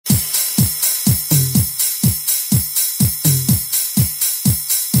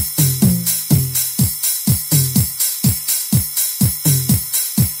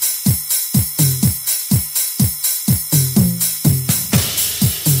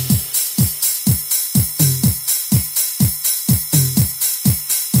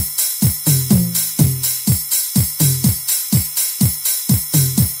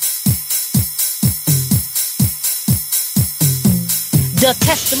The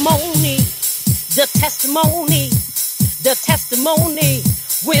testimony, the testimony, the testimony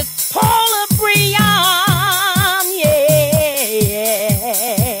with Paula Brion, yeah.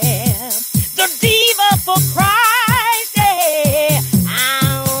 The diva for Christ, yeah.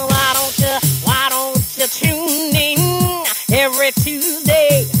 Why don't you tune in every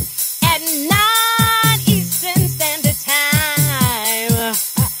Tuesday at 9 Eastern Standard Time.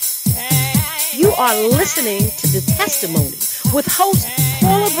 You are listening to The Testimony with host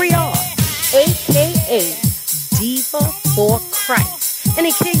Paula Brion, a.k.a. Diva for Christ. And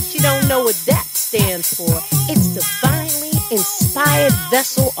in case you don't know what that stands for, it's divinely inspired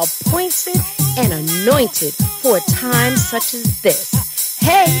vessel appointed and anointed for a time such as this.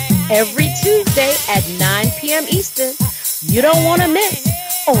 Hey, every Tuesday at 9 p.m. Eastern, you don't want to miss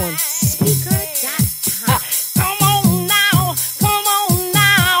on Speaker.com. Come on now, come on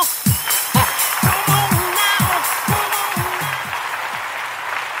now, come on now, come on now.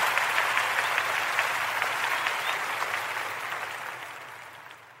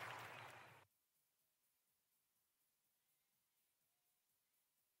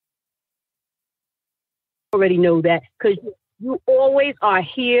 Already know that because you always are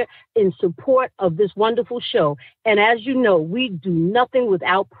here in support of this wonderful show. And as you know, we do nothing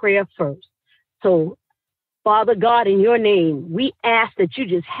without prayer first. So, Father God, in your name, we ask that you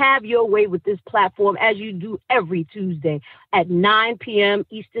just have your way with this platform as you do every Tuesday at 9 p.m.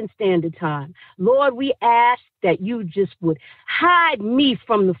 Eastern Standard Time. Lord, we ask that you just would hide me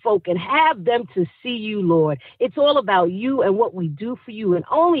from the folk and have them to see you, Lord. It's all about you and what we do for you, and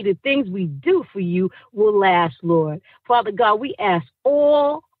only the things we do for you will last, Lord. Father God, we ask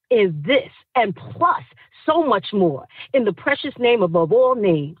all in this and plus so much more in the precious name above all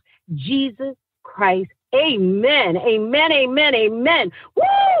names, Jesus Christ. Amen, amen, amen, amen.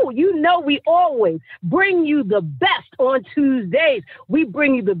 Woo! You know we always bring you the best on Tuesdays. We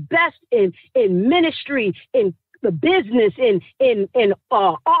bring you the best in ministry, in the business, in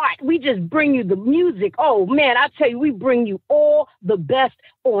art. We just bring you the music. Oh, man, I tell you, we bring you all the best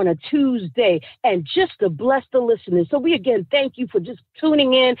on a Tuesday and just to bless the listeners. So we, again, thank you for just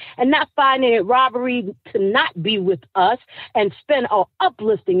tuning in and not finding it robbery to not be with us and spend our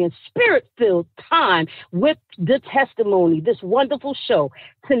uplifting and spirit-filled time with The Testimony, this wonderful show.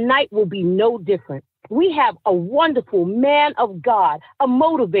 Tonight will be no different. We have a wonderful man of God, a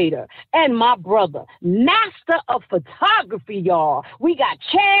motivator, and my brother, master of photography, y'all. We got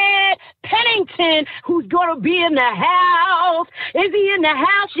Chad Pennington, who's going to be in the house. Is he in the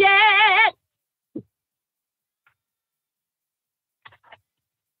house yet?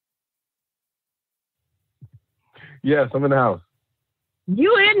 Yes, I'm in the house.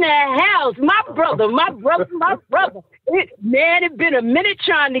 You in the house, my brother. Man, it's been a minute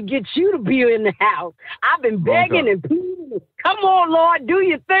trying to get you to be in the house. I've been begging and pleading. Come on, Lord, do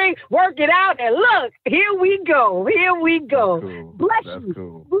your thing, work it out, and look, here we go. Here we go. Cool. Bless That's you.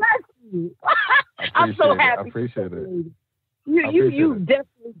 cool. Bless you. I'm so happy. I appreciate it. You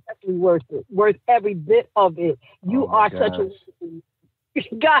definitely worth it. Worth every bit of it. You are such a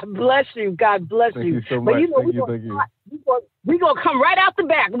God bless you. God bless Thank you. You so much. But thank you. We're going to come right out the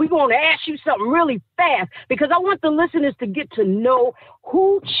back. We're going to ask you something really fast because I want the listeners to get to know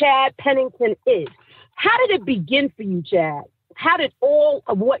who Chad Pennington is. How did it begin for you, Chad? How did all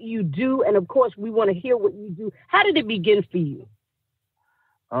of what you do, and of course we want to hear what you do, how did it begin for you?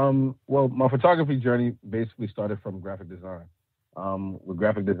 Well, my photography journey basically started from graphic design. With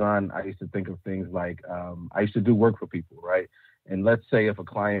graphic design, I used to think of things like I used to do work for people, right? And let's say if a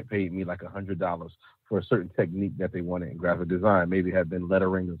client paid me like $100 for a certain technique that they wanted in graphic design, maybe it had been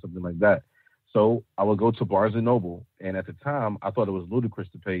lettering or something like that. So I would go to Barnes & Noble, and at the time, I thought it was ludicrous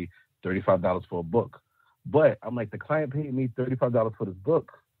to pay $35 for a book. But I'm like, the client paid me $35 for this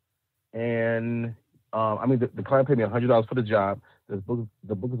book, and the client paid me $100 for the job. The book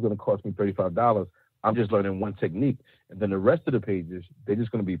is going to cost me $35. I'm just learning one technique, and then the rest of the pages, they're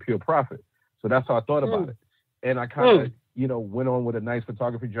just going to be pure profit. So that's how I thought about it. And I kind of, went on with a nice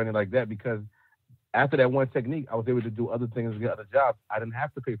photography journey like that because after that one technique, I was able to do other things and get other jobs. I didn't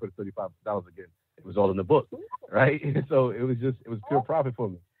have to pay for the $35 again. It was all in the book, right? So it was pure profit for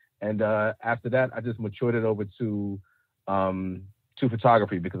me. And after that, I just matured it over to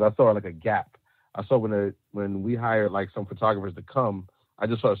photography because I saw like a gap. I saw when we hired like some photographers to come, I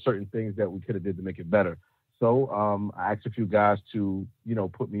just saw certain things that we could have did to make it better. So I asked a few guys to,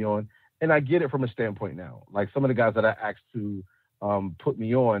 put me on. And I get it from a standpoint now. Like some of the guys that I asked to put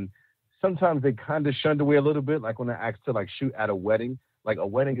me on, sometimes they kind of shunned away a little bit. Like when I asked to like shoot at a wedding, like a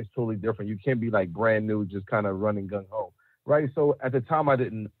wedding is totally different. You can't be like brand new, just kind of running gung ho, right? So at the time I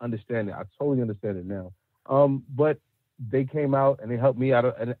didn't understand it. I totally understand it now. But they came out and they helped me out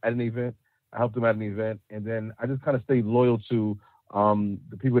at an event. I helped them at an event, and then I just kind of stayed loyal to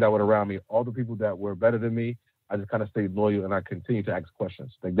the people that were around me. All the people that were better than me, I just kind of stayed loyal, and I continued to ask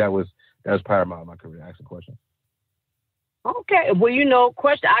questions. Like that was paramount in my career, asking questions. Okay. Well,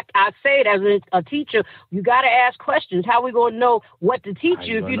 question. I say it as a teacher, you got to ask questions. How are we going to know what to teach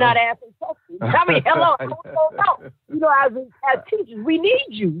you if you're not asking questions? I mean, hello. I don't know. As teachers, we need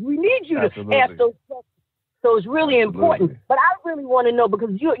you. We need you Absolutely. to ask those questions. So it's really important. But I really want to know,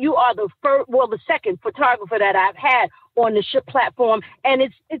 because you are the second photographer that I've had on the SHIP platform, and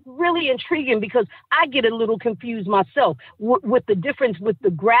it's really intriguing because I get a little confused myself with the difference with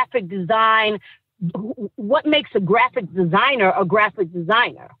the graphic design. What makes a graphic designer,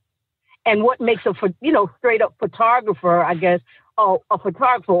 and what makes a straight up photographer, I guess, a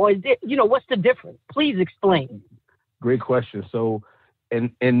photographer, or is it, what's the difference? Please explain. Great question. So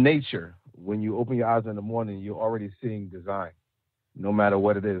in nature, when you open your eyes in the morning, you're already seeing design. No matter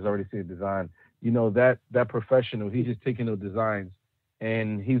what it is, already seeing design. That professional, he's just taking those designs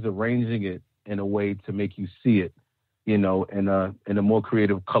and he's arranging it in a way to make you see it, in a more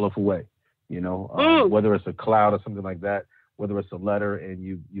creative, colorful way. Whether it's a cloud or something like that, whether it's a letter and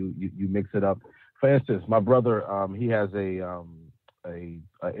you mix it up. For instance, my brother, he has a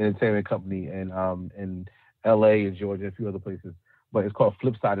entertainment company in LA and Georgia and a few other places, but it's called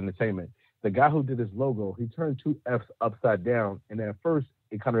Flipside Entertainment. The guy who did his logo, he turned two F's upside down, and at first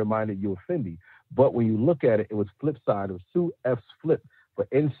it kind of reminded you of Fendi. But when you look at it, it was flip side. It was two F's flipped, but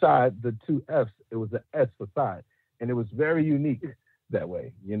inside the two F's, it was an S for side, and it was very unique that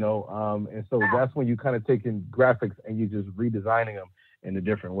way, and so that's when you kind of take in graphics and you just redesigning them in a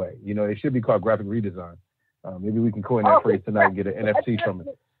different way. It should be called graphic redesign. Maybe we can coin that phrase tonight and get an NFT from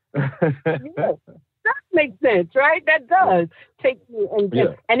it. Yeah, that makes sense, right? That does take you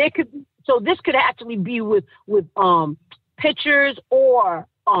and it could. So this could actually be with pictures or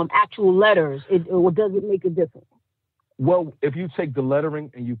actual letters. Or does it make a difference? Well, if you take the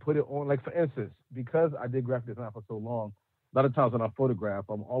lettering and you put it on, like for instance, because I did graphic design for so long, a lot of times when I photograph,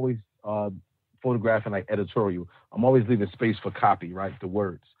 I'm always photographing like editorial. I'm always leaving space for copy, right? The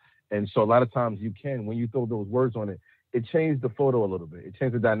words. And so a lot of times when you throw those words on it, it changed the photo a little bit. It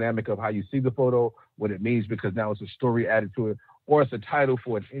changed the dynamic of how you see the photo, what it means, because now it's a story added to it, or it's a title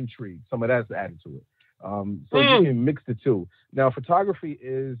for an intrigue. Some of that's added to it. So you can mix the two. Now, photography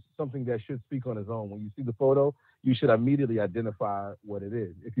is something that should speak on its own. When you see the photo, you should immediately identify what it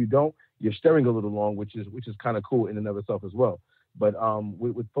is. If you don't, you're staring a little long, which is kind of cool in and of itself as well. But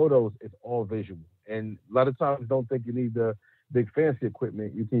with photos, it's all visual. And a lot of times don't think you need the big fancy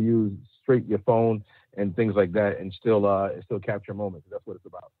equipment. You can use straight your phone and things like that and still capture moments. That's what it's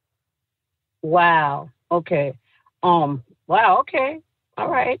about. Wow. Okay. Wow. Okay. All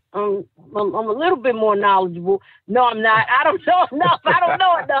right. I'm a little bit more knowledgeable. No, I'm not. I don't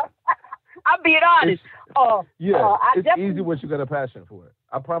know enough. I'm being honest. It's easy once you got a passion for it.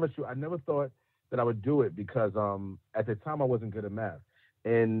 I promise you, I never thought that I would do it because at the time I wasn't good at math.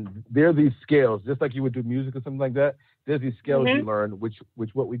 And there are these scales, just like you would do music or something like that. There's these scales you learn, which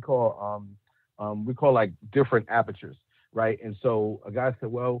what we call like different apertures, right? And so a guy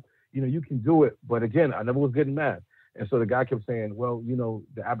said, well, you can do it, but again, I never was good in math. And so the guy kept saying, well,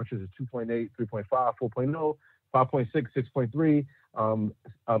 the apertures are 2.8, 3.5, 4.0, 5.6, 6.3,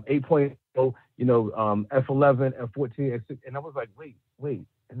 8.0, F11, F14, F6. And I was like, wait,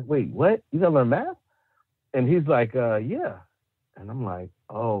 what? You gotta learn math? And he's like, yeah. And I'm like,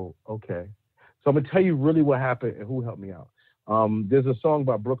 oh, okay. So I'm gonna tell you really what happened and who helped me out. There's a song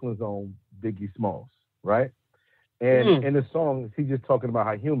by Brooklyn's own Biggie Smalls, right? And in the song, he's just talking about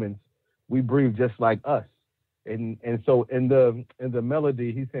how humans, we breathe just like us. And so in the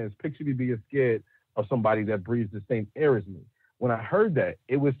melody, he says, picture me being scared of somebody that breathes the same air as me. When I heard that,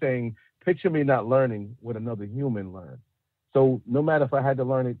 it was saying, picture me not learning what another human learned. So no matter if I had to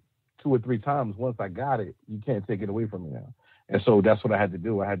learn it 2 or 3 times, once I got it, you can't take it away from me now. And so that's what I had to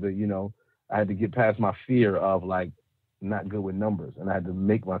do. I had to get past my fear of like not good with numbers, and I had to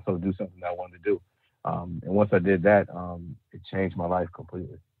make myself do something that I wanted to do. And once I did that, it changed my life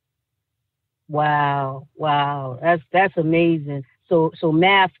completely. Wow. That's amazing. So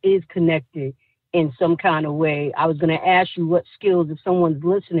math is connected in some kind of way. I was going to ask you what skills, if someone's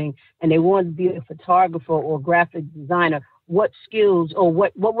listening and they want to be a photographer or graphic designer, what skills or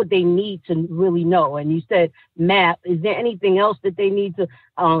what would they need to really know? And you said math. Is there anything else that they need to,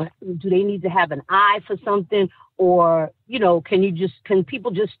 do they need to have an eye for something? Or, can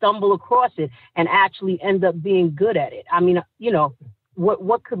people just stumble across it and actually end up being good at it? I mean,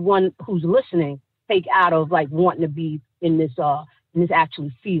 what could one who's listening take out of like wanting to be in this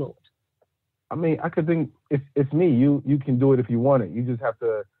actual field? I mean, I could think it's me. You can do it if you want it. You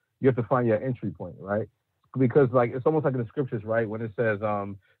have to find your entry point, right? Because like it's almost like in the scriptures, right? When it says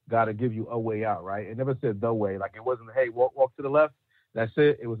God will give you a way out, right? It never said the way. Like it wasn't, hey, walk to the left. That's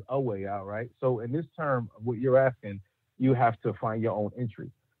it. It was a way out, right? So in this term, what you're asking, you have to find your own entry,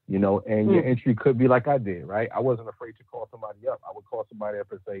 and your entry could be like I did, right? I wasn't afraid to call somebody up. I would call somebody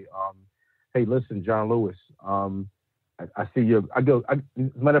up and say, hey, listen, John Lewis, I see you. As a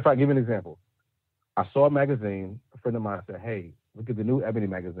matter of fact, I'll give you an example. I saw a magazine. A friend of mine said, hey, look at the new Ebony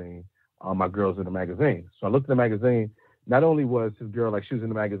magazine. My girl's in the magazine. So I looked at the magazine. Not only was his girl, like she was in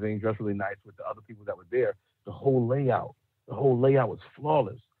the magazine, dressed really nice with the other people that were there, the whole layout was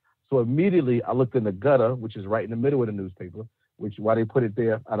flawless. So immediately I looked in the gutter, which is right in the middle of the newspaper, which why they put it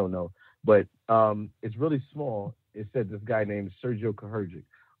there, I don't know. But it's really small. It said this guy named Sergio Kaherjic.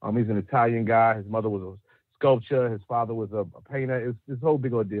 He's an Italian guy. His mother was a sculptor. His father was a painter. It's this whole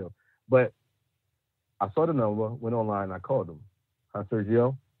big ordeal. But I saw the number, went online, and I called him. Hi,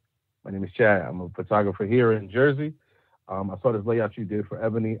 Sergio. My name is Chad. I'm a photographer here in Jersey. I saw this layout you did for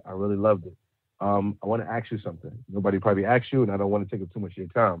Ebony. I really loved it. I want to ask you something. Nobody probably asked you, and I don't want to take up too much of your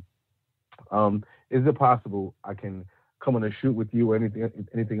time. Is it possible I can come on a shoot with you or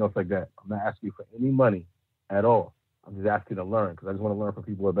anything else like that? I'm not asking you for any money at all. I'm just asking to learn because I just want to learn from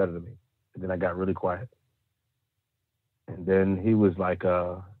people who are better than me. And then I got really quiet. And then he was like,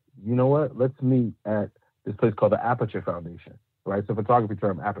 you know what? Let's meet at this place called the Aperture Foundation, right? It's a photography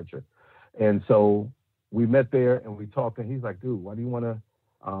term, Aperture. And so we met there and we talked, and he's like, dude, why do you want to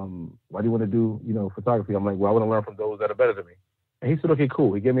do, photography? I'm like, well, I want to learn from those that are better than me. And he said, okay,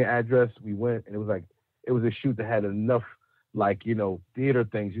 cool. He gave me an address. We went, and it was a shoot that had enough, theater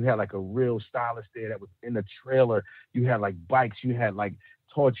things. You had like a real stylist there that was in the trailer. You had like bikes. You had like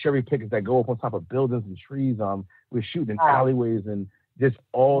tall cherry pickers that go up on top of buildings and trees. We were shooting in alleyways and just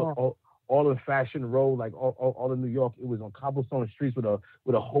all of Fashion Row, like all of New York. It was on cobblestone streets with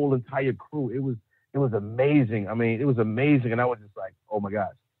a whole entire crew. It was amazing. I mean, it was amazing. And I was just like, oh my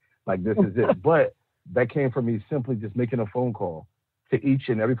gosh, like this is it. But that came from me simply just making a phone call to each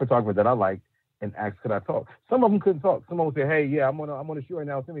and every photographer that I liked and asked, could I talk? Some of them couldn't talk. Some of them would say, hey, yeah, I'm on a shoot right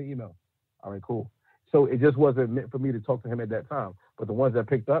now. Send me an email. All right, cool. So it just wasn't meant for me to talk to him at that time. But the ones that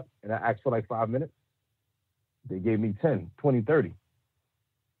picked up and I asked for like 5 minutes, they gave me 10, 20, 30.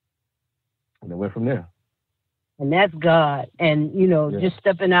 And it went from there. And that's God. And, just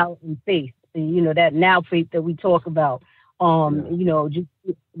stepping out in faith, that now faith that we talk about. Just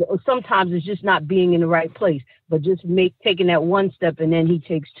sometimes it's just not being in the right place, but just taking that one step and then he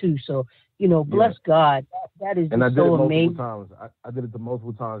takes two. So, bless God. That is and I did so it amazing. Multiple times. I did it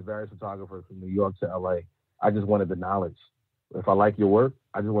multiple times, various photographers from New York to LA. I just wanted the knowledge. If I like your work,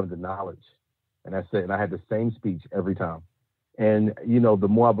 I just wanted the knowledge. And that's it. And I had the same speech every time. And, the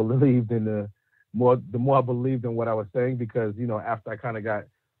more I believed in the more I believed in what I was saying, because, after I kind of got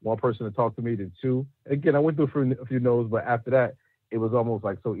one person to talk to me, then two. Again, I went through a few no's, but after that, it was almost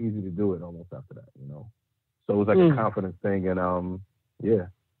like so easy to do it almost after that, So it was like a confidence thing. And, yeah.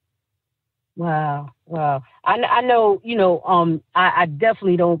 Wow. I know, I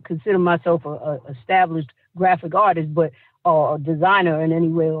definitely don't consider myself a established graphic artist, but or a designer in any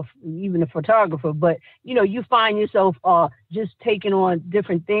way, or even a photographer. But, you find yourself just taking on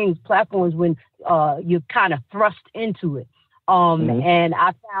different things, platforms when you're kind of thrust into it. And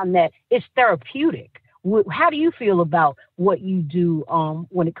I found that it's therapeutic. How do you feel about what you do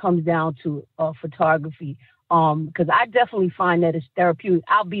when it comes down to photography? Because I definitely find that it's therapeutic.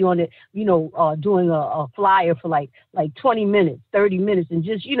 I'll be on it, doing a flyer for like 20 minutes, 30 minutes, and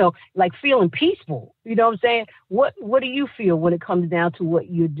just, like feeling peaceful. You know what I'm saying? What do you feel when it comes down to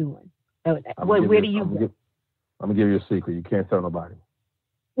what you're doing? Where do you go? I'm going to give you a secret. You can't tell nobody.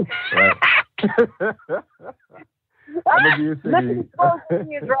 Right? I'm going to give you a secret.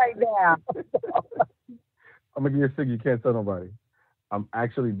 Right now. I'm going to give you a secret. You can't tell nobody. I'm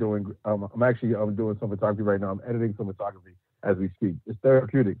actually doing doing some photography right now. I'm editing some photography as we speak. It's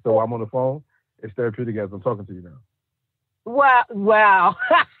therapeutic. So I'm on the phone. It's therapeutic as I'm talking to you now. Wow.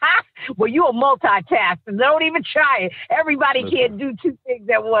 Well, you're a multitasker. Don't even try it. Everybody can't do two things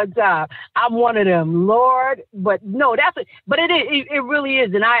at one time. I'm one of them, Lord. But no, but it really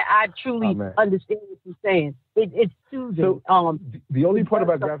is. And I truly understand what you're saying. It's soothing. So, the only part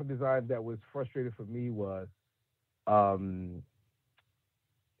about graphic design that was frustrating for me was,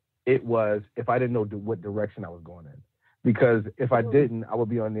 it was if I didn't know what direction I was going in. Because if I didn't, I would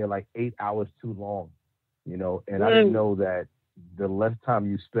be on there like 8 hours too long, and I didn't know that the less time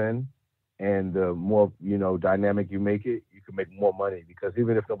you spend and the more, dynamic you make it, you can make more money. Because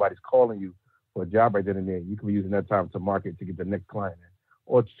even if nobody's calling you for a job right then and there, you can be using that time to market to get the next client in.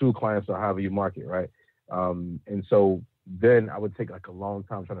 or 2 clients, or however you market, right? And so then I would take like a long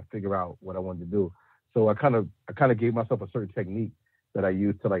time trying to figure out what I wanted to do. So I kind of gave myself a certain technique that I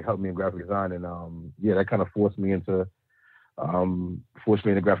used to like help me in graphic design, and that kind of forced me into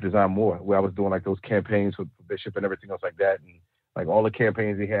graphic design more, where I was doing like those campaigns for Bishop and everything else like that, and like all the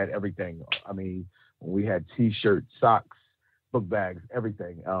campaigns he had, everything. I mean, we had T-shirts, socks, book bags,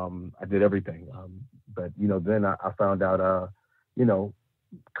 everything. I did everything. But then I found out,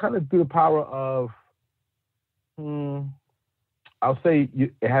 kind of through the power of, I'll say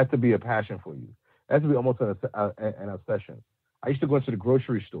it has to be a passion for you. It has to be almost an obsession. I used to go into the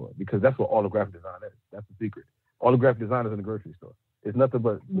grocery store because that's what all the graphic design is. That's the secret. All the graphic design is in the grocery store. It's nothing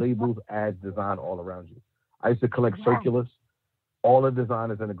but labels, ads, design all around you. I used to collect circulars. All the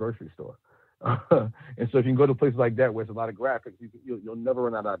design is in the grocery store. And so if you can go to places like that where it's a lot of graphics, you'll never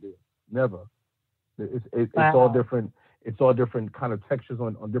run out of ideas. Never. It's all different. It's all different kind of textures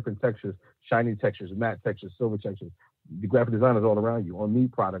on different textures, shiny textures, matte textures, silver textures. The graphic design is all around you, on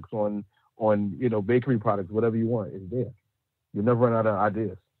meat products, on bakery products, whatever you want, it's there. You'll never run out of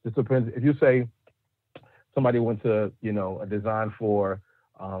ideas. It depends. If you say somebody went to, a design for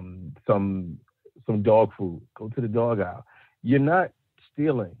some dog food, go to the dog aisle. You're not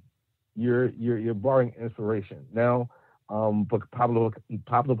stealing. You're borrowing inspiration. Now, Pablo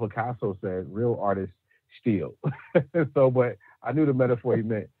Picasso said, "Real artists steal." So, but I knew the metaphor he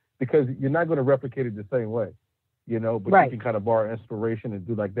meant, because you're not going to replicate it the same way, but right. You can kind of borrow inspiration and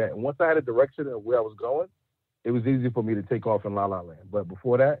do like that. And once I had a direction of where I was going, it was easy for me to take off in La La Land. But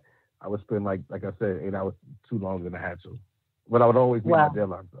before that, I would spend like I said, 8 hours too long than I had to. But I would always meet my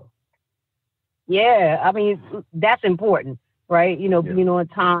deadlines though. Yeah, I mean, that's important, right? Being on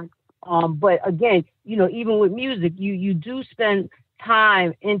time. But again, even with music, you do spend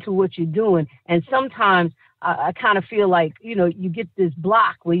time into what you're doing. And sometimes I kind of feel like, you get this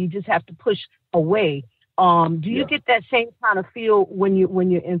block where you just have to push away. Do you get that same kind of feel when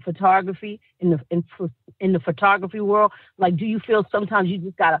you're in photography, in the photography world? Like, do you feel sometimes you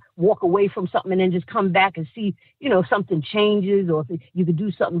just gotta walk away from something and then just come back and see, something changes, or if you could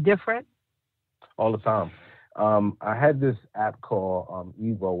do something different? All the time. I had this app called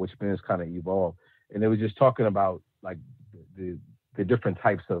Evo, which means kind of evolve, and it was just talking about like the different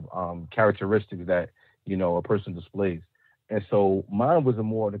types of characteristics that a person displays. And so mine was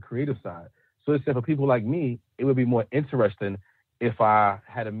more on the creative side. So it said for people like me, it would be more interesting if I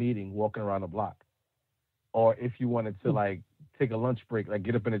had a meeting walking around the block, or if you wanted to like take a lunch break, like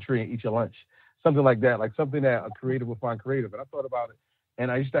get up in a tree and eat your lunch, something like that, like something that a creative would find creative. And I thought about it, and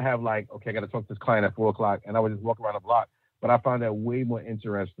I used to have like, okay, I got to talk to this client at 4:00, and I would just walk around the block. But I found that way more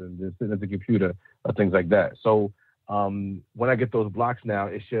interesting than sitting at the computer or things like that. So when I get those blocks now,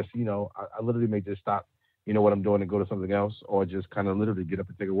 it's just, I literally may just stop, what I'm doing and go to something else, or just kind of literally get up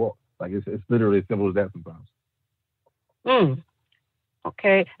and take a walk. Like it's literally as simple as that sometimes.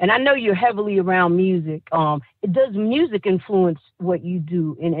 Okay. And I know you're heavily around music. Does music influence what you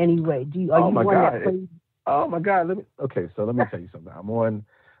do in any way? Oh my God. Let me tell you something. I'm on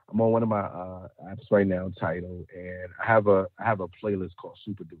one of my apps right now, Tidal, and I have a playlist called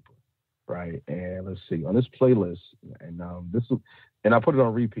Super Duper, right? And let's see, on this playlist, and I put it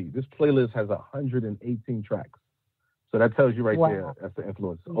on repeat. This playlist has 118 tracks. So that tells you right there, that's the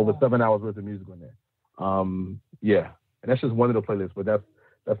influence. Over 7 hours worth of music on there. And that's just one of the playlists, but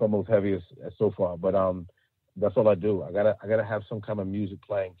that's my most heaviest so far. But that's all I do. I gotta have some kind of music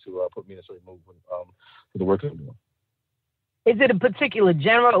playing to put me in a certain mood for the work I'm doing. Is it a particular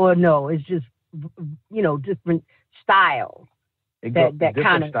genre, or no? It's just different styles.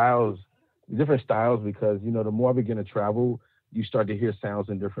 Different styles, because the more I begin to travel, you start to hear sounds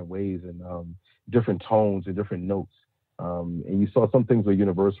in different ways and different tones and different notes. And you saw some things were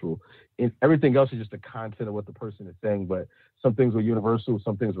universal. And everything else is just the content of what the person is saying, but some things were universal,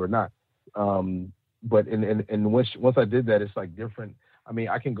 some things were not. But once I did that, it's like different. I mean,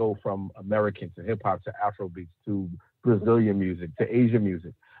 I can go from American to hip hop to Afrobeats to Brazilian music to Asian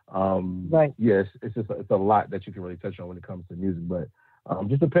music. Right. Yes, it's a lot that you can really touch on when it comes to music, but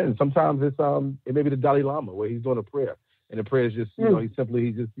just depends. Sometimes it may be the Dalai Lama where he's doing a prayer, and the prayer is just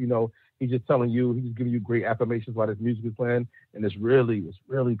he's just telling you, he's giving you great affirmations while this music is playing, and it's really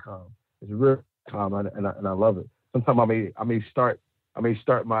calm. It's really calm, and I love it. Sometimes I may start my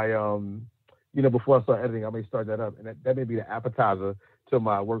before I start editing, I may start that up, and that may be the appetizer to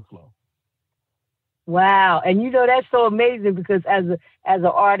my workflow. Wow, and that's so amazing, because as an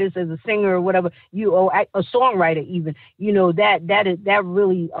artist, as a singer or whatever, a songwriter even, that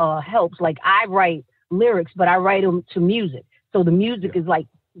really helps. Like, I write lyrics, but I write them to music, so the music is like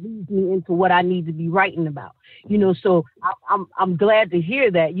leads me into what I need to be writing about. So I'm glad to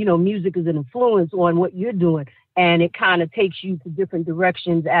hear that, music is an influence on what you're doing, and it kind of takes you to different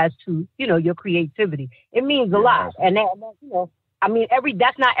directions as to, your creativity. It means a lot. And that,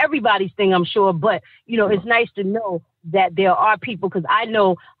 that's not everybody's thing, I'm sure, but, it's nice to know that there are people, because I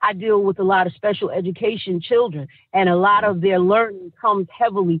know I deal with a lot of special education children, and a lot of their learning comes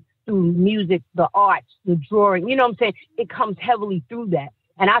heavily through music, the arts, the drawing, you know what I'm saying? It comes heavily through that.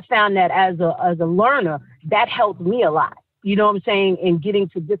 And I found that as a learner, that helped me a lot, you know what I'm saying, in getting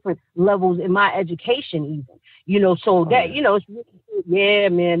to different levels in my education even, so that, it's really good. Yeah,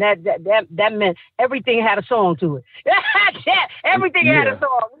 man, that meant everything had a song to it. Everything had a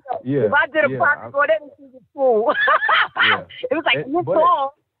song. If I did a practical, that was in school. It was like this song.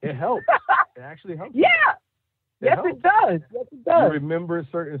 It helps. It actually helps. Yeah. Yes, it does. Yes, it does. You remember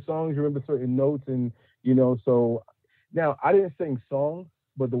certain songs, you remember certain notes, and, so now I didn't sing songs,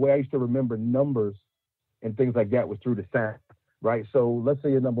 but the way I used to remember numbers and things like that was through the sound, right? So let's say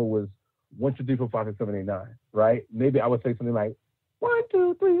your number was 1, 2, 3, 4, 5, 6, 7, 8, 9, right? Maybe I would say something like 1,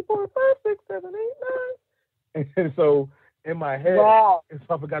 2, 3, 4, 5, 6, 7, 8, 9. And so in my head, if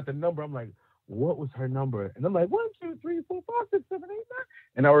I forgot the number, I'm like, what was her number? And I'm like, 1, 2, 3, 4, 5, 6, 7, 8, 9.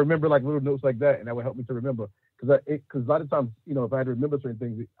 And I remember like little notes like that, and that would help me to remember. Because a lot of times, if I had to remember certain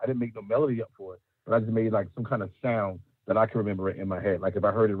things, I didn't make no melody up for it, but I just made like some kind of sound that I can remember it in my head. Like if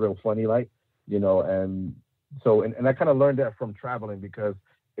I heard it real funny, like, and so, and I kind of learned that from traveling, because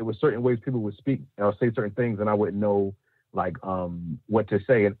it was certain ways people would speak or say certain things, and I wouldn't know like what to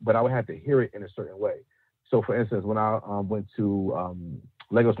say, but I would have to hear it in a certain way. So for instance, when I went to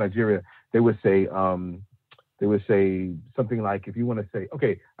Lagos, Nigeria, they would say something like, if you want to say,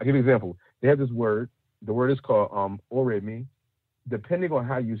 okay, I'll give you an example. They have this word. The word is called oremi. Depending on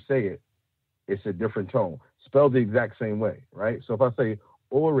how you say it, it's a different tone, spelled the exact same way, right? So if I say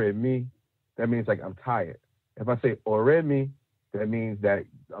oremi, that means like I'm tired. If I say oremi, that means that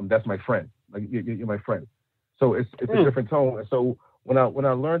that's my friend, like you're my friend. So it's a different tone. And so when I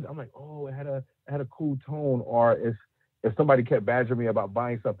learned, I'm like, oh, it had a cool tone. Or if somebody kept badgering me about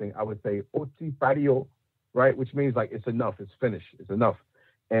buying something, I would say oti fario, right? Which means like it's enough, it's finished, it's enough.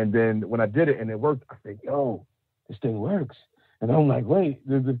 And then when I did it and it worked, I said, yo, this thing works. And I'm like, wait,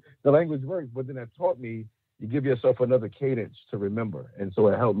 the language works. But then it taught me, you give yourself another cadence to remember. And so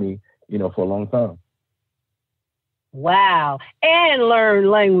it helped me, for a long time. Wow. And learn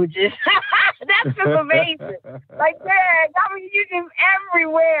languages. That's just amazing. Like, you just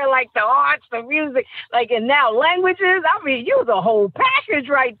everywhere, like the arts, the music, like, and now languages. You was a whole package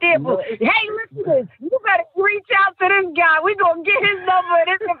right there. But, hey, listen to this. You better reach out to this guy. We're going to get his number and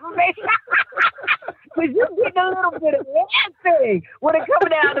his information. Because you're getting a little bit of everything when it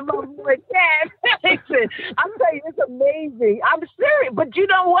coming out of my boy, Chad. I'm telling you, it's amazing. I'm serious. But you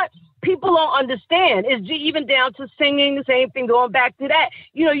know what? People don't understand. It's even down to singing, the same thing, going back to that.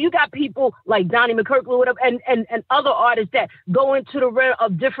 You got people like Donnie McKirkland, whatever, and other artists that go into the realm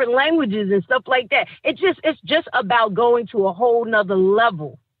of different languages and stuff like that. It's just about going to a whole nother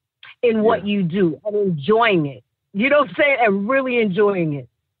level in what you do and enjoying it. You know what I'm saying? And really enjoying it.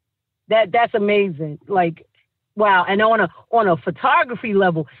 That's amazing. Like, wow. And on a photography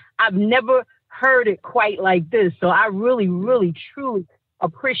level, I've never heard it quite like this. So I really, really, truly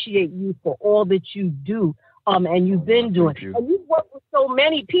appreciate you for all that you do, and you've been doing. And you've worked with so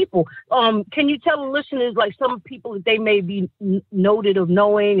many people. Can you tell the listeners, like, some people that they may be noted of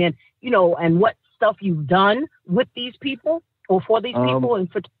knowing, and and what stuff you've done with these people or for these people? And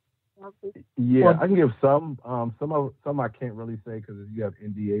I can give some. Some I can't really say because you have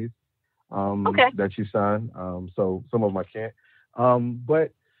NDAs that you sign. So some of them I can't.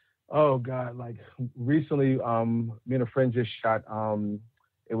 But oh God, like recently, me and a friend just shot.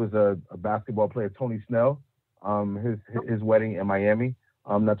 It was a basketball player, Tony Snell, his wedding in Miami,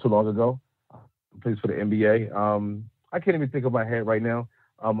 not too long ago. Plays for the NBA. I can't even think of my head right now,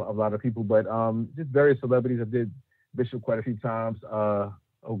 a lot of people, but just various celebrities. I did Bishop quite a few times.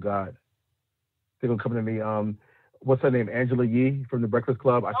 Oh God, they're gonna come to me. What's her name? Angela Yee from the Breakfast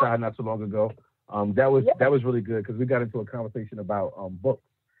Club. I shot her not too long ago. That was really good because we got into a conversation about books,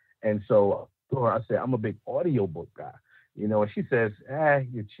 and so I said I'm a big audio book guy. And she says,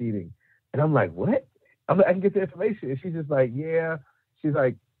 you're cheating. And I'm like, what? I'm like, I can get the information. And she's just like, yeah. She's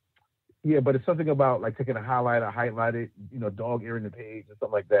like, yeah, but it's something about like taking a highlighter, highlight it, dog earing the page and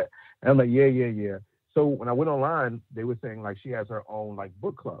stuff like that. And I'm like, yeah. So when I went online, they were saying like she has her own like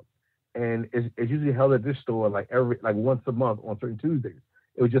book club. And it's usually held at this store like once a month on certain Tuesdays.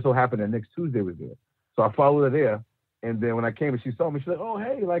 It would just so happen that next Tuesday was there. So I followed her there. And then when I came and she saw me, she's like, oh,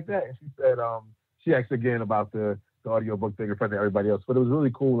 hey, like that. And she said, she asked again about the the audiobook thing in front of everybody else. But it was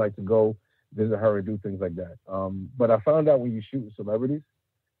really cool, like, to go visit her and do things like that. But I found out when you shoot with celebrities,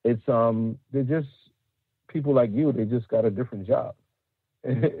 it's they're just people like you. They just got a different job,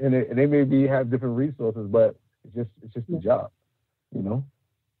 and they maybe have different resources, but it's just a job, you know.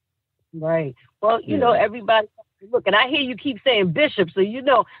 Right. Well, you know, everybody. Look, and I hear you keep saying Bishop, so you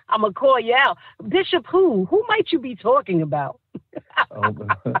know I'm gonna call you out. Bishop who? Who might you be talking about?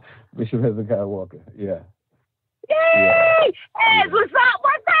 Bishop Hezekiah Walker. Yeah. Yay! Hess, what's up?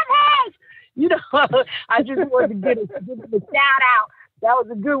 What's up, Hess? You know, I just wanted to give him a shout out. That was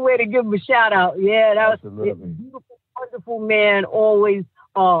a good way to give him a shout out. Yeah, that was a beautiful, wonderful man, always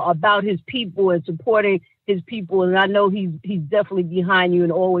about his people and supporting his people. And I know he's definitely behind you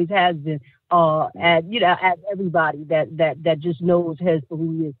and always has been. As everybody that just knows Hess for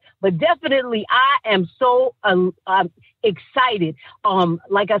who he is. But definitely, I am so excited.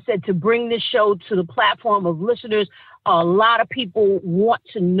 Like I said, to bring this show to the platform of listeners. A lot of people want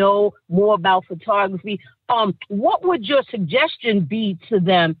to know more about photography. What would your suggestion be to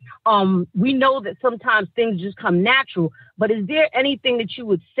them? We know that sometimes things just come natural, but is there anything that you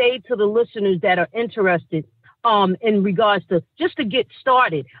would say to the listeners that are interested in regards to just to get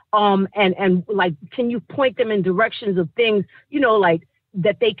started? And like, can you point them in directions of things, you know, like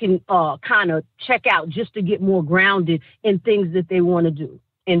that they can kind of check out just to get more grounded in things that they want to do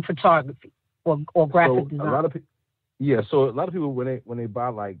in photography or graphic design? So a lot of people when they buy,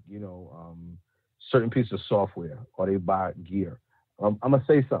 like, you know, certain pieces of software or they buy gear, I'm gonna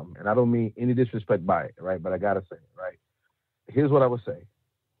say something, and I don't mean any disrespect by it, right? But I gotta say it, right? Here's what I would say: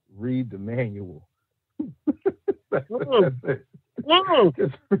 read the manual. That's it.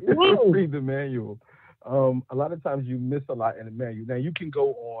 Just read the manual. A lot of times you miss a lot in the manual. Now you can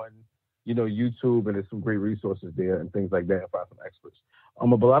go on, you know, YouTube, and there's some great resources there and things like that, and find some experts.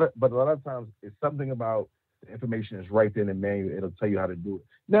 But a lot of times it's something about the information is right there in the manual. It'll tell you how to do it.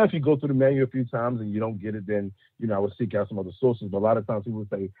 Now, if you go through the manual a few times and you don't get it, then, you know, I would seek out some other sources. But a lot of times people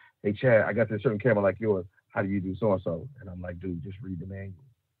say, hey, Chad, I got this certain camera like yours. How do you do so-and-so? And I'm like, dude, just read the manual.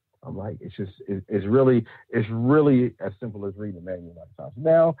 I'm like, it's really as simple as reading the manual a lot of times.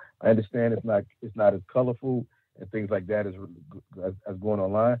 Now, I understand it's not as colorful and things like that as going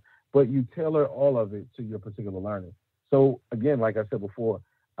online, but you tailor all of it to your particular learning. So again, like I said before,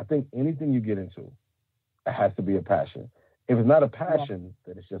 I think anything you get into, it has to be a passion. If it's not a passion,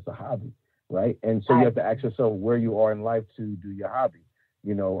 then it's just a hobby, right? And so you have to ask yourself where you are in life to do your hobby.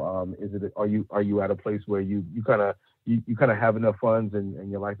 You know, are you at a place where you kind of have enough funds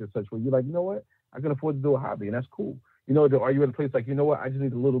and your life is such where you're like, you know what, I can afford to do a hobby, and that's cool. You know, are you at a place like, you know what, I just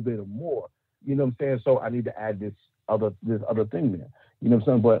need a little bit of more. You know what I'm saying? So I need to add this other thing there. You know what I'm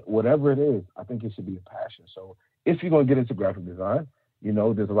saying? But whatever it is, I think it should be a passion. So if you're going to get into graphic design, you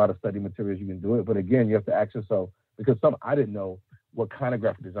know, there's a lot of study materials you can do it. But again, you have to ask yourself, because I didn't know what kind of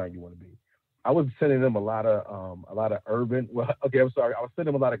graphic design you want to be. I was sending them a lot of urban. Well, okay, I'm sorry. I was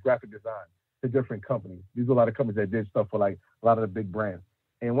sending them a lot of graphic design to different companies. These are a lot of companies that did stuff for like a lot of the big brands.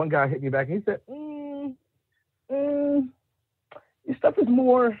 And one guy hit me back and he said, your stuff is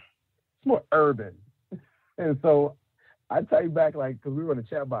more urban. And so I typed back, like, because we were in a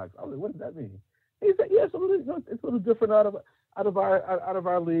chat box. I was like, what does that mean? He said, yeah, it's a little different out of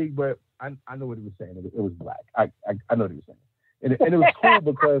our league, but I know what he was saying. It was black. I know what he was saying. And it was cool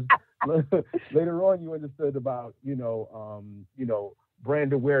because later on you understood about, you know,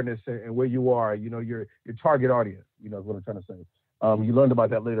 brand awareness and where you are, you know, your target audience, you know, is what I'm trying to say. You learned about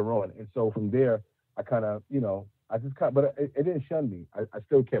that later on. And so from there, I kind of, you know, but it didn't shun me. I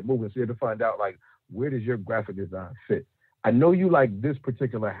still kept moving. So you had to find out, like, where does your graphic design fit? I know you like this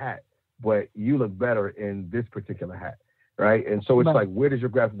particular hat, but you look better in this particular hat, right? And so it's like, where does your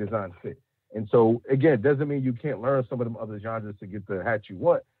graphic design fit? And so, again, it doesn't mean you can't learn some of them other genres to get the hat you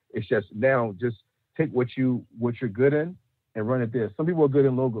want. It's just now just take what you're good in and run it there. Some people are good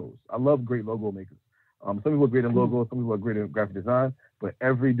in logos. I love great logo makers. Some people are great in logos. Some people are great in graphic design. But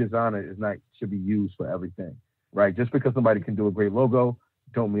every designer should be used for everything, right? Just because somebody can do a great logo,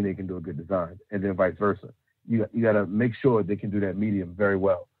 don't mean they can do a good design, and then vice versa. You got to make sure they can do that medium very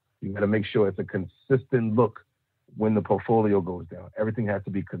well. You got to make sure it's a consistent look when the portfolio goes down. Everything has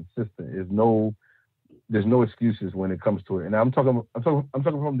to be consistent. There's no excuses when it comes to it. And I'm talking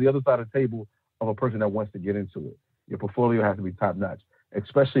from the other side of the table of a person that wants to get into it. Your portfolio has to be top notch,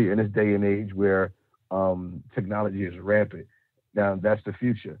 especially in this day and age where technology is rampant. Now that's the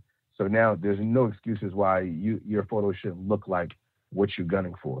future. So now there's no excuses why your photo shouldn't look like what you're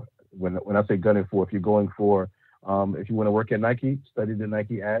gunning for. When I say gunning for, if you're going for, if you want to work at Nike, study the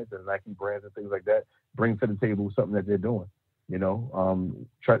Nike ads and Nike brands and things like that. Bring to the table something that they're doing. You know,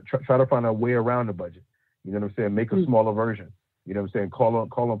 try to find a way around the budget. You know what I'm saying? Make a smaller version. You know what I'm saying? Call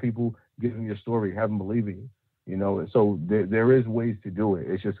on people, give them your story, have them believe in you. You know, so there is ways to do it.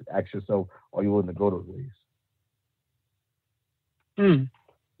 It's just ask yourself, are you willing to go those ways?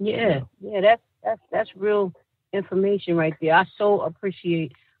 Yeah, that's real information right there. I so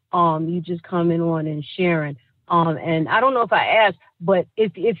appreciate you just coming on and sharing. And I don't know if I asked, but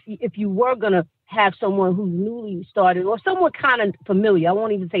if you were gonna have someone who's newly started or someone kind of familiar, I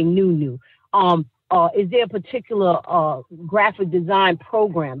won't even say new. Is there a particular graphic design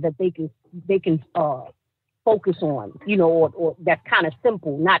program that they can focus on, you know, or that's kind of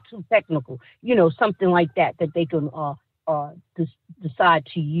simple, not too technical, you know, something like that they can decide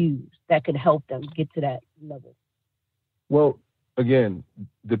to use that could help them get to that level? Well, again,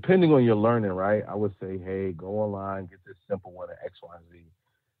 depending on your learning, right, I would say, hey, go online, get this simple one at X, Y, and Z.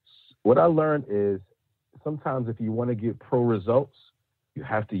 What I learned is sometimes if you want to get pro results, you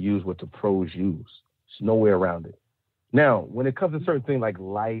have to use what the pros use. There's no way around it. Now, when it comes to certain things like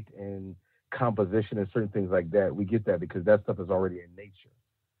light and composition and certain things like that, we get that because that stuff is already in nature.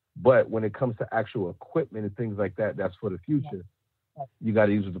 But when it comes to actual equipment and things like that, that's for the future. You got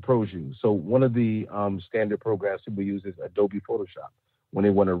to use what the pros use. So one of the standard programs people use is Adobe Photoshop when they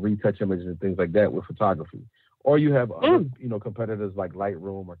want to retouch images and things like that with photography. Or you have other, competitors like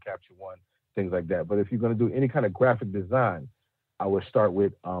Lightroom or Capture One, things like that. But if you're going to do any kind of graphic design, I would start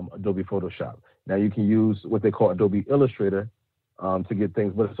with Adobe Photoshop. Now you can use what they call Adobe Illustrator to get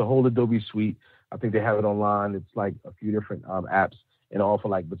things, but it's a whole Adobe suite. I think they have it online. It's like a few different apps, and all for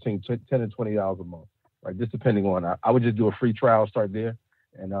like between $10 and $20 a month, right? Just depending on. I would just do a free trial, start there,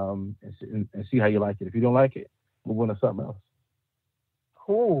 and see how you like it. If you don't like it, move on to something else.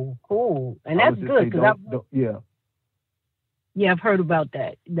 Cool, and that's good because I've heard about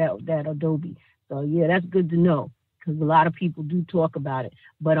that Adobe. So yeah, that's good to know because a lot of people do talk about it.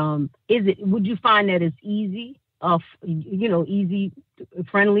 But would you find that it's easy? Easy,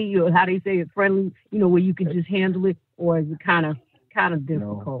 friendly, or how do you say it, friendly? You know, where you can just handle it, or is it kind of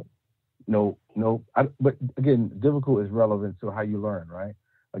difficult? No. But again, difficult is relevant to how you learn, right?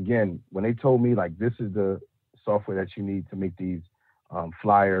 Again, when they told me like this is the software that you need to make these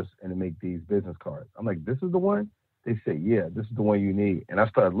flyers and to make these business cards, I'm like, this is the one? They said, yeah, this is the one you need. And I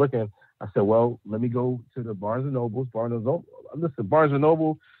started looking. I said, well, let me go to the Barnes and Nobles. Barnes and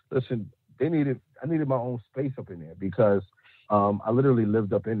Noble. Listen, I needed my own space up in there because I literally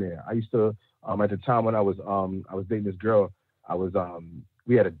lived up in there. I used to at the time when I was dating this girl,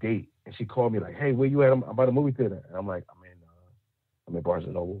 we had a date and she called me like, hey, where you at? I'm by the movie theater. And I'm like, I'm in Barnes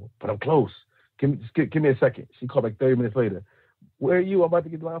and Noble, but I'm close. Give me a second. She called like 30 minutes later. Where are you? I'm about to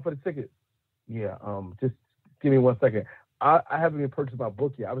get the line for the ticket. Yeah, just give me 1 second. I haven't even purchased my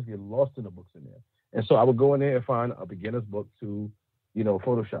book yet. I was getting lost in the books in there. And so I would go in there and find a beginner's book to,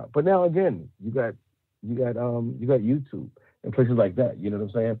 Photoshop. But now again, you got YouTube and places like that. You know what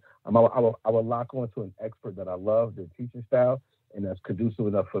I'm saying? I would lock on to an expert that I love, their teaching style, and that's conducive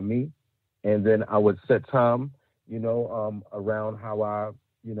enough for me. And then I would set time, around how I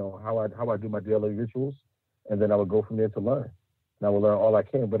do my daily rituals, and then I would go from there to learn. And I would learn all I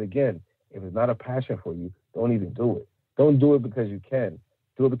can. But again, if it's not a passion for you, don't even do it. Don't do it because you can.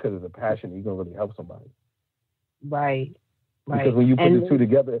 Do it because it's a passion. You're gonna really help somebody. Right. Because when you put the two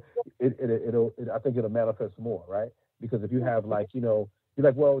together, I think it'll manifest more, right? Because if you have you're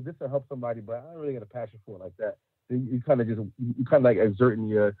like, well, this will help somebody, but I don't really get a passion for it like that. Then you kind of like exerting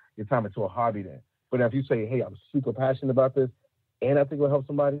your time into a hobby then. But if you say, hey, I'm super passionate about this, and I think it'll help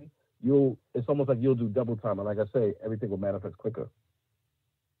somebody, it's almost like you'll do double time. And like I say, everything will manifest quicker.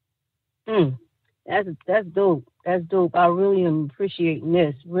 That's dope. That's dope. I really am appreciating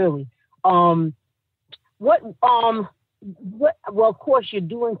this. Really. Well, of course, you're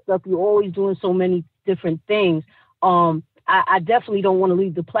doing stuff. You're always doing so many different things. I definitely don't want to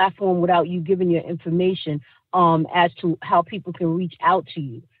leave the platform without you giving your information as to how people can reach out to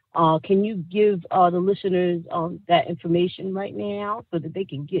you. Can you give the listeners that information right now so that they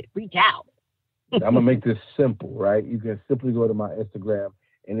can reach out? I'm going to make this simple, right? You can simply go to my Instagram,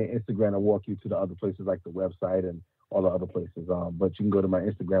 and then Instagram will walk you to the other places like the website and all the other places. But you can go to my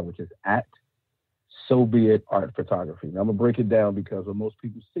Instagram, which is at So Be It Art Photography. Now, I'm going to break it down because when most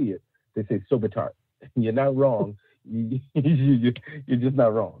people see it, they say So Be It Art. You're not wrong. You're just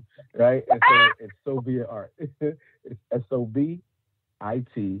not wrong, right? And so it's So Be It Art. It's SOBITART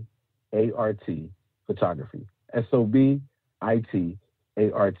Photography. SOBITART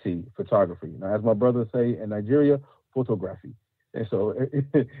Photography. Now, as my brothers say in Nigeria, photography. And so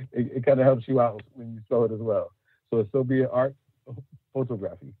it kind of helps you out when you spell it as well. So it's So Be It Art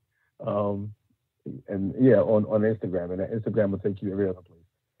Photography. And yeah, on Instagram. And that Instagram will take you every other place.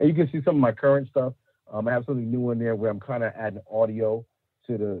 And you can see some of my current stuff. I have something new in there where I'm kind of adding audio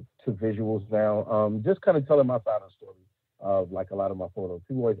to visuals now. Just kind of telling my side of the story of like a lot of my photos.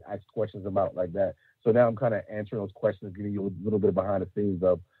 People always ask questions about like that. So now I'm kind of answering those questions, giving you a little bit behind the scenes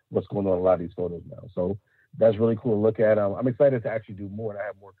of what's going on in a lot of these photos now. So that's really cool to look at. I'm excited to actually do more, and I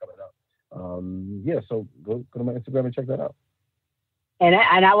have more coming up. So go to my Instagram and check that out. And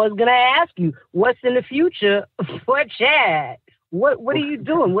I was gonna ask you, what's in the future for Chad? What are you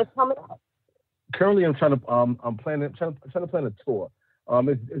doing? What's coming up? Currently, I'm trying to plan a tour.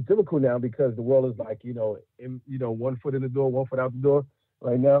 It's difficult now because the world is like, 1 foot in the door, 1 foot out the door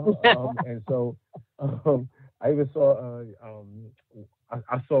right now. And so I even saw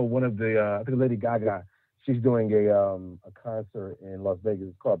I saw one of the I think Lady Gaga. She's doing a concert in Las Vegas.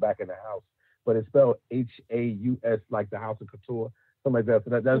 It's called Back in the House, but it's spelled Haus, like the House of Couture, something like that.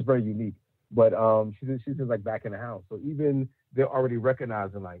 So that's very unique. But she says like Back in the House. So even they're already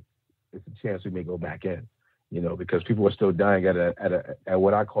recognizing like it's a chance we may go back in, because people are still dying at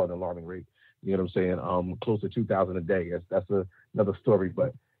what I call an alarming rate. You know what I'm saying? Close to 2,000 a day. That's another story,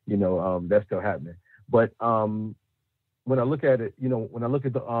 but that's still happening. But when I look at it, when I look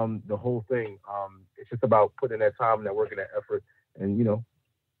at the whole thing, it's just about putting that time and that work and that effort, and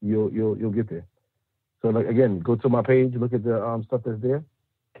you'll get there. So like, again, go to my page, look at the stuff that's there.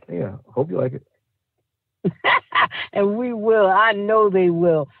 Yeah, hope you like it. And we will. I know they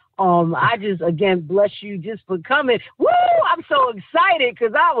will. I just, again, bless you just for coming. Woo! I'm so excited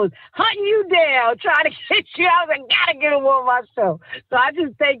because I was hunting you down, trying to get you. I was like, gotta get him on my show. So I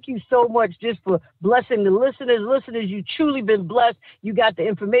just thank you so much just for blessing the listeners. Listeners, you've truly been blessed. You got the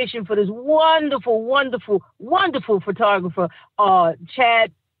information for this wonderful, wonderful, wonderful photographer,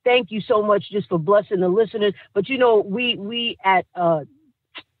 Chad. Thank you so much just for blessing the listeners. But, we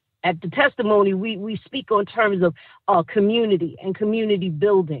at the testimony, we speak on terms of community and community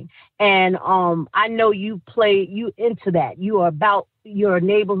building. And I know you into that. You are about your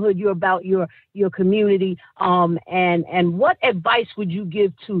neighborhood. You're about your community. And what advice would you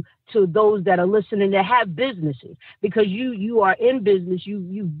give to those that are listening that have businesses? Because you are in business.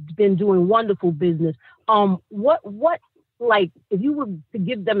 You've been doing wonderful business. Like, if you were to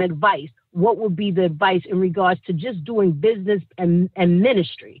give them advice, what would be the advice in regards to just doing business and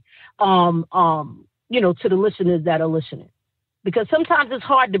ministry, to the listeners that are listening? Because sometimes it's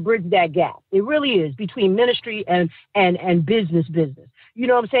hard to bridge that gap. It really is, between ministry and business. You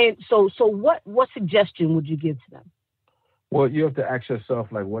know what I'm saying? So what suggestion would you give to them? Well, you have to ask yourself,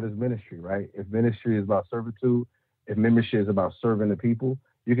 like, what is ministry, right? If ministry is about servitude, if ministry is about serving the people,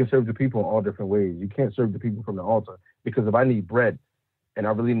 you can serve the people in all different ways. You can't serve the people from the altar, because if I need bread and I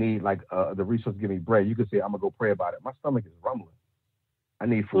really need the resource to give me bread, you can say, I'm going to go pray about it. My stomach is rumbling. I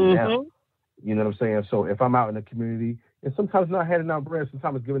need food now. You know what I'm saying? So if I'm out in the community, and sometimes not handing out bread,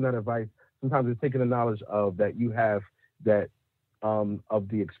 sometimes it's giving that advice, sometimes it's taking the knowledge of that you have that of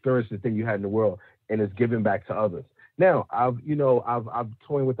the experiences that you had in the world, and it's giving back to others. Now, I've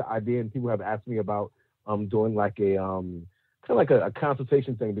toying with the idea, and people have asked me about doing like a kind of like a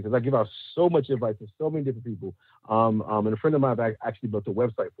consultation thing, because I give out so much advice to so many different people. And a friend of mine actually built a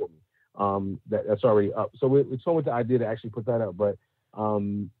website for me that's already up. So we're toying with the idea to actually put that up. But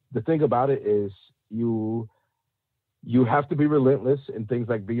the thing about it is you have to be relentless and things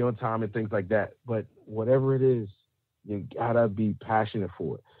like be on time and things like that. But whatever it is, you gotta be passionate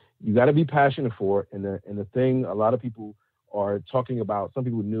for it. You gotta be passionate for it. And the thing a lot of people are talking about, some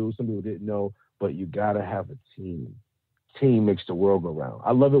people knew, some people didn't know, but you gotta have a team. Team makes the world go round.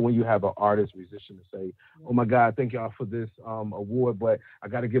 I love it when you have an artist, musician to say, oh my God, thank y'all for this award, but I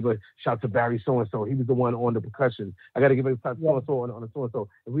got to give a shout to Barry so-and-so. He was the one on the percussion. I got to give a shout to so-and-so on the so-and-so.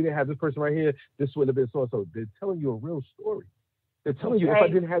 If we didn't have this person right here, this wouldn't have been so-and-so. They're telling you a real story. They're telling you, if I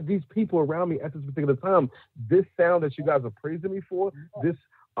didn't have these people around me at this particular time, this sound that you guys are praising me for, this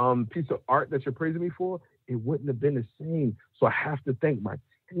piece of art that you're praising me for, it wouldn't have been the same. So I have to thank my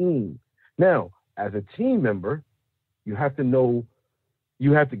team. Now, as a team member, you have to know,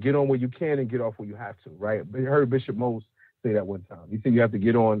 you have to get on where you can and get off where you have to, right? I heard Bishop Mose say that one time. He said you have to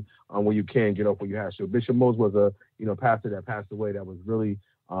get on where you can, get off where you have to. Bishop Mose was a pastor that passed away that was really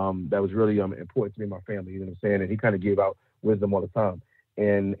important to me and my family. You know what I'm saying? And he kind of gave out wisdom all the time.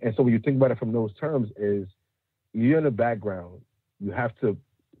 And so when you think about it from those terms, is you're in the background. You have to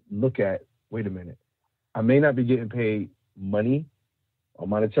look at, wait a minute, I may not be getting paid money or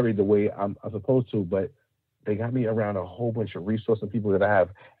monetary the way I'm supposed to, but they got me around a whole bunch of resources and people that I have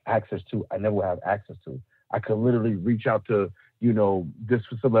access to, I never have access to. I could literally reach out to, this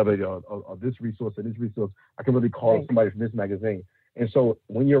celebrity or this resource or this resource. I can really call somebody from this magazine. And so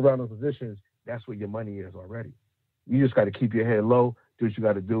when you're around those positions, that's where your money is already. You just got to keep your head low, do what you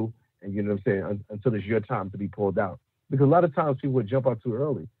got to do, And you know what I'm saying? Until it's your time to be pulled out. Because a lot of times people would jump out too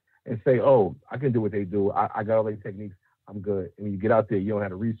early and say, oh, I can do what they do. I got all these techniques. I'm good. And when you get out there, you don't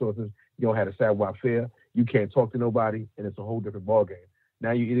have the resources. You don't have the savoir-faire. You can't talk to nobody. And it's a whole different ballgame.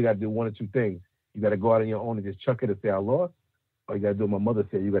 Now you either got to do one or two things. You got to go out on your own and just chuck it and say, I lost. Or you got to do what my mother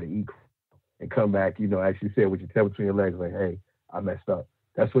said. You got to eat and come back, you know, actually say it with your tail between your legs, like, hey, I messed up.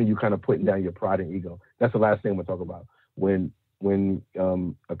 That's when you kind of putting down your pride and ego. That's the last thing we'll talk about. When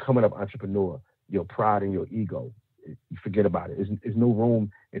a coming up entrepreneur, your pride and your ego, you forget about it. There's no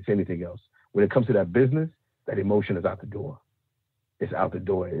room into anything else. When it comes to that business, that emotion is out the door. It's out the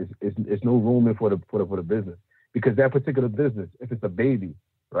door. It's no room for the business, because that particular business, if it's a baby,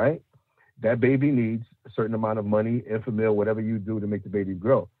 right? That baby needs a certain amount of money, infant, whatever you do to make the baby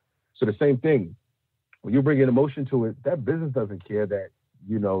grow. So the same thing, when you bring in emotion to it, that business doesn't care that,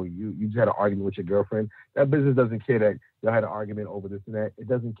 you know, you just had an argument with your girlfriend. That business doesn't care that you had an argument over this and that. It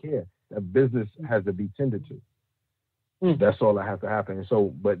doesn't care. That business has to be tended to. That's all that has to happen. And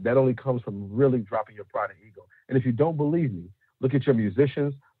so, but that only comes from really dropping your pride and ego. And if you don't believe me, look at your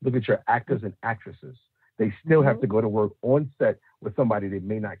musicians, look at your actors and actresses. They still have to go to work on set with somebody they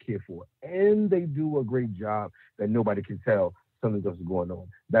may not care for. And they do a great job that nobody can tell something else is going on.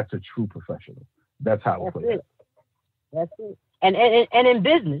 That's a true professional. That's how I put it. That's it. And in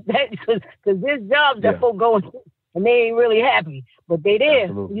business, because there's jobs that folk go into and they ain't really happy, but they there,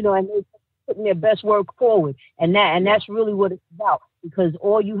 you know, and they're putting their best work forward. And that's really what it's about, because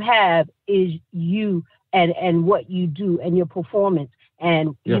all you have is you and what you do and your performance.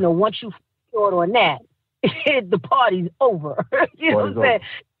 And, you know, once you short on that, the party's over. You know what I'm saying?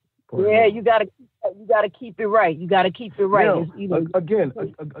 Yeah, you gotta keep it right. You gotta keep it right. You know,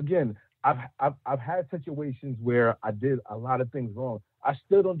 again, I've had situations where I did a lot of things wrong. I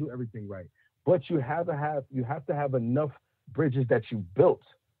still don't do everything right, but you have to have enough bridges that you built.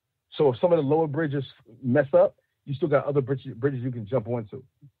 So if some of the lower bridges mess up, you still got other bridges you can jump onto.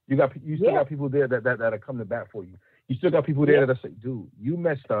 You still got people there that are coming to bat for you. You still got people there that say, dude, you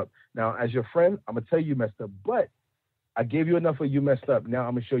messed up. Now, as your friend, I'm going to tell you messed up, but I gave you enough of you messed up. Now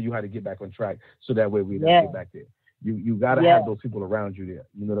I'm going to show you how to get back on track, so that way we don't get back there. You got to have those people around you there.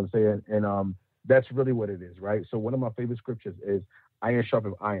 You know what I'm saying? And that's really what it is, right? So one of my favorite scriptures is iron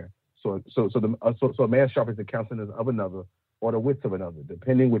sharpens iron. So a man sharpens the countenance of another, or the wits of another,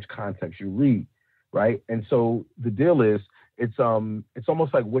 depending which context you read, right? And so the deal is, it's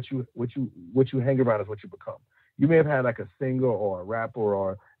almost like what you hang around is what you become. You may have had like a singer or a rapper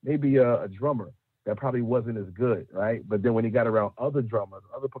or maybe a drummer that probably wasn't as good, right? But then when he got around other drummers,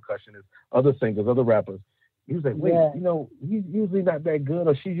 other percussionists, other singers, other rappers, he was like, wait, you know, he's usually not that good,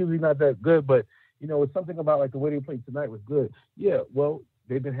 or she's usually not that good, but, you know, it's something about like the way they played tonight was good. Yeah, well,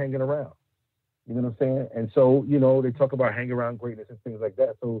 they've been hanging around. You know what I'm saying? And so, you know, they talk about hang around greatness and things like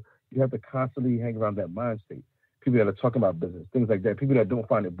that. So you have to constantly hang around that mind state. People that are talking about business, things like that. People that don't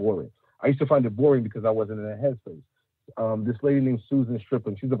find it boring. I used to find it boring because I wasn't in that headspace. This lady named Susan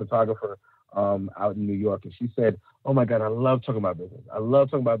Strickland, she's a photographer out in New York, and she said, "Oh my God, I love talking about business. I love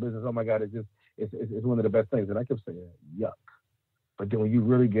talking about business. Oh my God, it's one of the best things." And I kept saying, "Yuck!" But then when you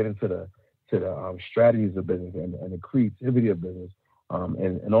really get into the strategies of business and the creativity of business,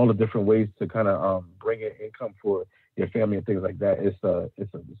 and all the different ways to kind of bring in income for your family and things like that, it's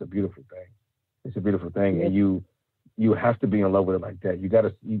a beautiful thing. It's a beautiful thing, and you have to be in love with it like that. You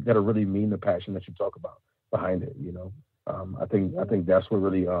gotta really mean the passion that you talk about behind it. You know, I think that's what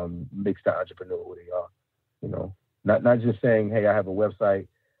really makes the entrepreneur who they are. You know, not just saying, hey, I have a website,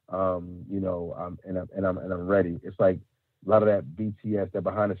 you know, and I'm ready. It's like a lot of that BTS, that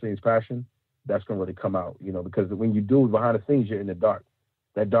behind the scenes passion, that's gonna really come out. You know, because when you do it behind the scenes, you're in the dark.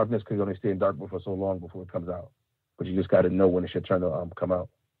 That darkness can only stay in dark for so long before it comes out. But you just got to know when it's your turn to come out.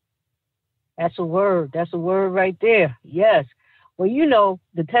 That's a word. That's a word right there. Yes. Well, you know,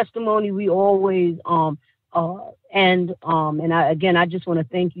 the testimony we always end. And I just want to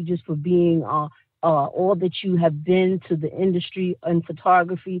thank you just for being all that you have been to the industry in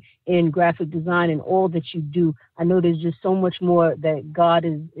photography, in graphic design, and all that you do. I know there's just so much more that God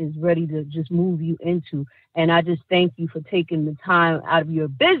is ready to just move you into. And I just thank you for taking the time out of your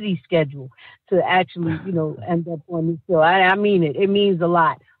busy schedule to actually, you know, end up on this show. I mean it. It means a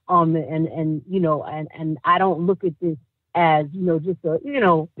lot. And you know, and I don't look at this as, you know, just a, you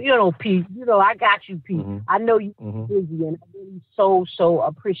know, Pete, you know, I got you, Pete. Mm-hmm. I know you're busy, and I really so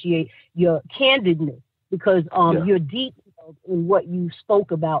appreciate your candidness, because you're deep in what you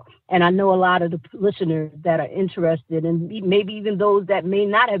spoke about. And I know a lot of the listeners that are interested, and maybe even those that may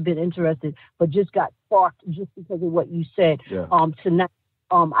not have been interested, but just got sparked just because of what you said tonight.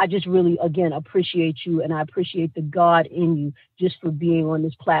 I just really, again, appreciate you, and I appreciate the God in you just for being on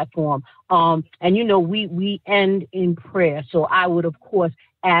this platform. And, we end in prayer. So I would, of course,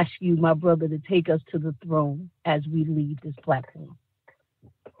 ask you, my brother, to take us to the throne as we leave this platform.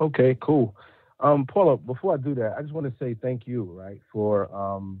 Okay, cool. Paula, before I do that, I just want to say thank you, right, for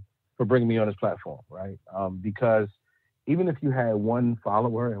bringing me on this platform, right? Because even if you had one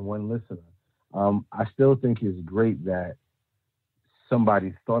follower and one listener, I still think it's great that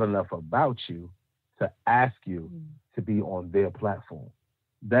somebody thought enough about you to ask you to be on their platform.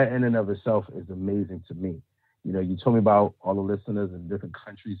 That in and of itself is amazing to me. You told me about all the listeners in different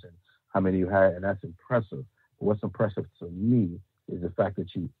countries and how many you had, and that's impressive. But what's impressive to me is the fact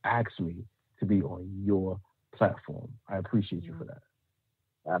that you asked me to be on your platform. I appreciate you for that.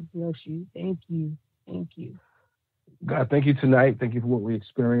 God bless you. Thank you. Thank you. God, thank you tonight. Thank you for what we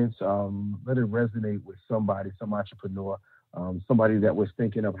experienced. Let it resonate with somebody, some entrepreneur, somebody that was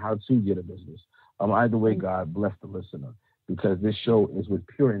thinking of how to get a business. Either way, God bless the listener, because this show is with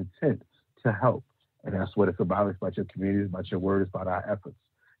pure intent to help. And that's what it's about. It's about your community. It's about your word. It's about our efforts.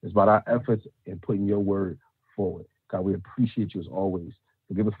 It's about our efforts in putting your word forward. God, we appreciate you as always.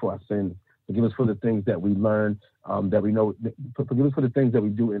 Forgive us for our sins. Forgive us for the things that we learn, that we know. Forgive us for the things that we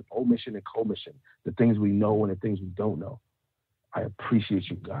do in omission and commission, the things we know and the things we don't know. I appreciate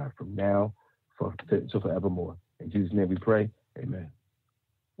you, God, from now to forevermore. In Jesus' name we pray. Amen.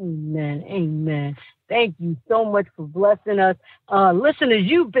 Amen. Amen. Thank you so much for blessing us. Listeners,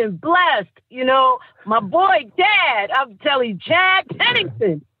 you've been blessed. My boy, Dad, I'm telling you, Chad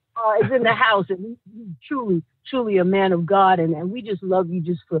Pennington is in the house, and he's truly a man of God. And we just love you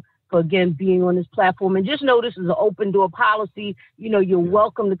just for again, being on this platform. And just know this is an open door policy. You're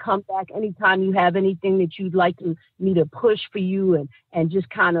welcome to come back anytime you have anything that you'd like me to push for you and just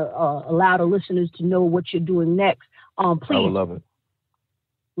kind of allow the listeners to know what you're doing next. Please. I would love it.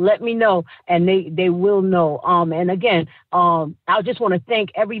 Let me know, and they will know. And again, I just want to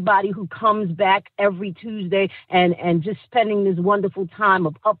thank everybody who comes back every Tuesday and just spending this wonderful time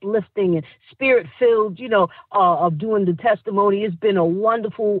of uplifting and spirit-filled, of doing the testimony. It's been a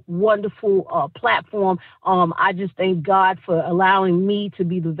wonderful, wonderful platform. I just thank God for allowing me to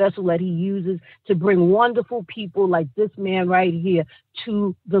be the vessel that he uses to bring wonderful people like this man right here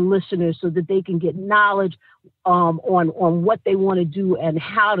to the listeners so that they can get knowledge on what they want to do and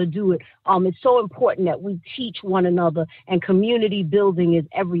how to do it. It's so important that we teach one another, and community building is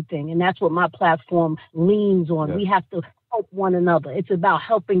everything. And that's what my platform leans on. Yes. We have to help one another. It's about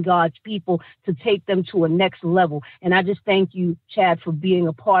helping God's people to take them to a next level. And I just thank you, Chad, for being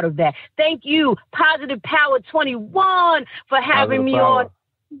a part of that. Thank you, Positive Power 21, for having me on.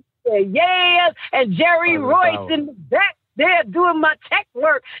 Yes, and Jerry Royce in the back. They're doing my tech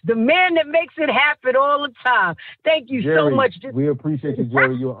work, the man that makes it happen all the time. Thank you Jerry, so much. We appreciate you,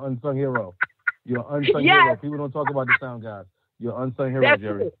 Jerry. You're an unsung hero. You're an unsung hero. People don't talk about the sound guys. You're an unsung hero,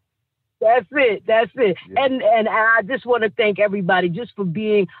 Jerry. That's it. Yeah. And I just want to thank everybody just for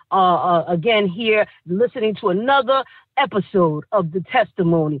being, again, here, listening to another episode of The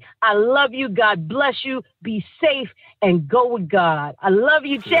Testimony. I love you. God bless you. Be safe and go with God. I love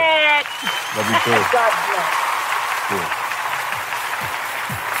you, Chad. Love you too. God bless. Yeah.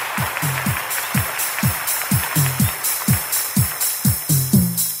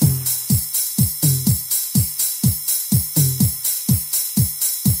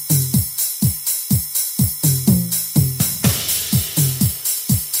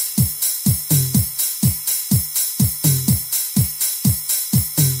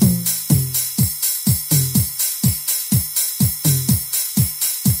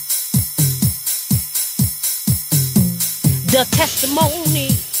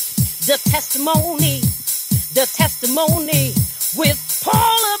 The testimony with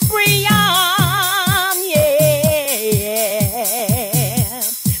Paula Brion, yeah,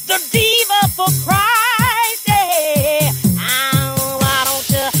 the diva for Christ, yeah.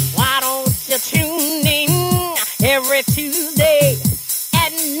 Why don't you tune in every Tuesday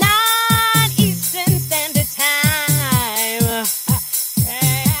at 9 Eastern Standard Time?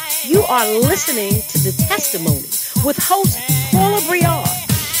 You are listening to The Testimony with host Paula Brion,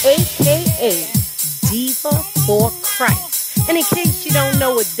 a.k.a. Diva for Christ. And in case you don't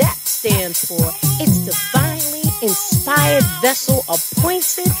know what that stands for, it's divinely inspired vessel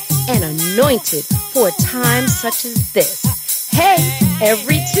appointed and anointed for a time such as this. Hey,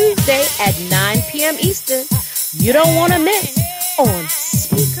 every Tuesday at 9 p.m. Eastern, you don't want to miss on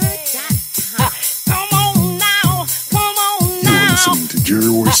Speaker.com. Come on now. You're listening to Jerry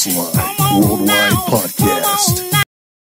Royce Live Worldwide Podcast.